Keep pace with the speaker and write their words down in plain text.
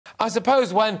I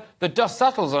suppose when the dust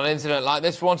settles on an incident like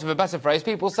this, for want of a better phrase,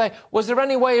 people say, was there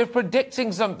any way of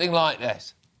predicting something like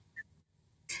this?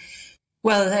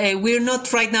 Well, we're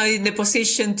not right now in the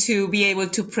position to be able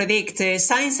to predict.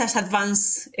 Science has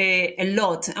advanced a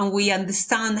lot, and we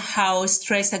understand how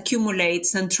stress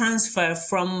accumulates and transfers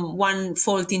from one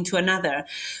fault into another.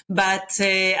 But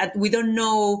we don't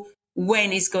know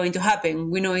when it's going to happen.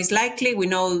 We know it's likely, we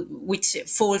know which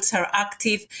faults are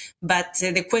active, but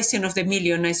the question of the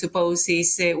million, I suppose,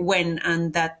 is when,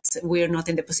 and that we're not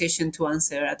in the position to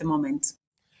answer at the moment.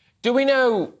 Do we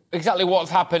know exactly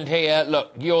what's happened here?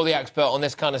 Look, you're the expert on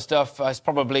this kind of stuff. It's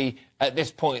probably at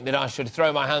this point that I should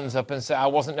throw my hands up and say I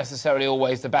wasn't necessarily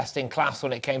always the best in class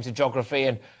when it came to geography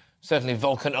and certainly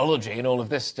volcanology and all of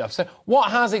this stuff. So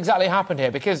what has exactly happened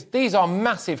here? Because these are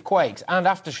massive quakes and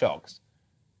aftershocks.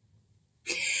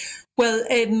 Well,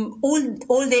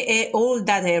 all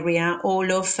that area,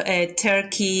 all of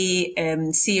Turkey,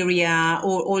 Syria,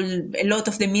 a lot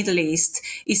of the Middle East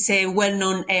is a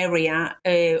well-known area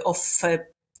of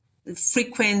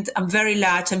frequent and very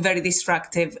large and very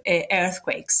destructive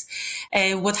earthquakes.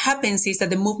 What happens is that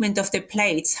the movement of the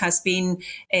plates has been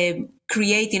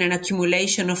creating an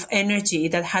accumulation of energy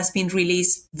that has been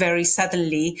released very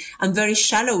suddenly and very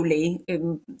shallowly,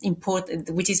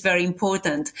 which is very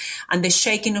important. And the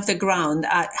shaking of the ground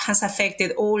has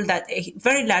affected all that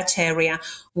very large area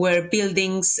where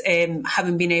buildings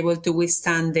haven't been able to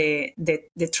withstand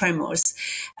the tremors.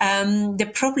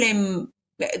 The problem,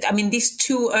 I mean, these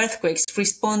two earthquakes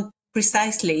respond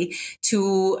precisely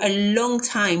to a long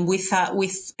time with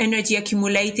energy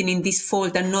accumulating in this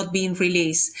fault and not being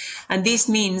released, and this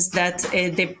means that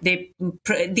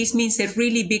this means a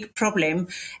really big problem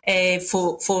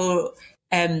for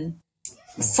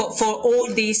all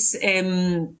these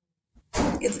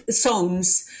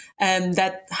zones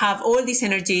that have all this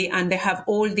energy and they have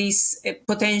all these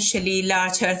potentially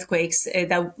large earthquakes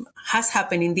that has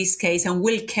happened in this case and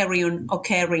will carry on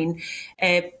occurring.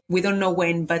 We don't know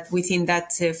when, but within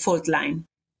that fault line.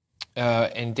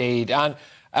 Indeed. And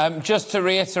just to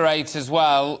reiterate as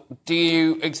well, do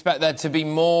you expect there to be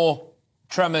more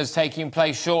tremors taking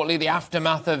place shortly, the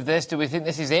aftermath of this? Do we think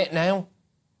this is it now?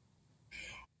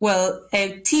 Well,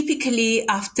 typically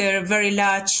after very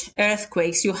large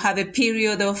earthquakes, you have a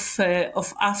period of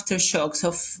aftershocks,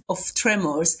 of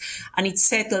tremors, and it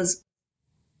settles.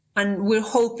 And we're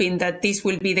hoping that this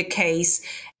will be the case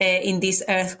in this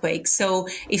earthquake. So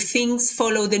if things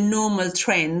follow the normal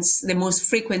trends, the most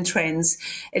frequent trends,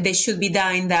 they should be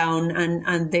dying down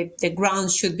and the ground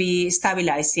should be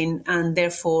stabilizing. And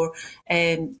therefore,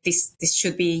 this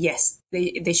should be, yes,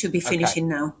 they should be finishing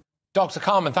now. Dr.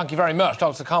 Carmen, thank you very much.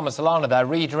 Dr. Carmen Solana there,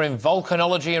 reader in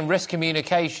Volcanology and Risk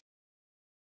Communication.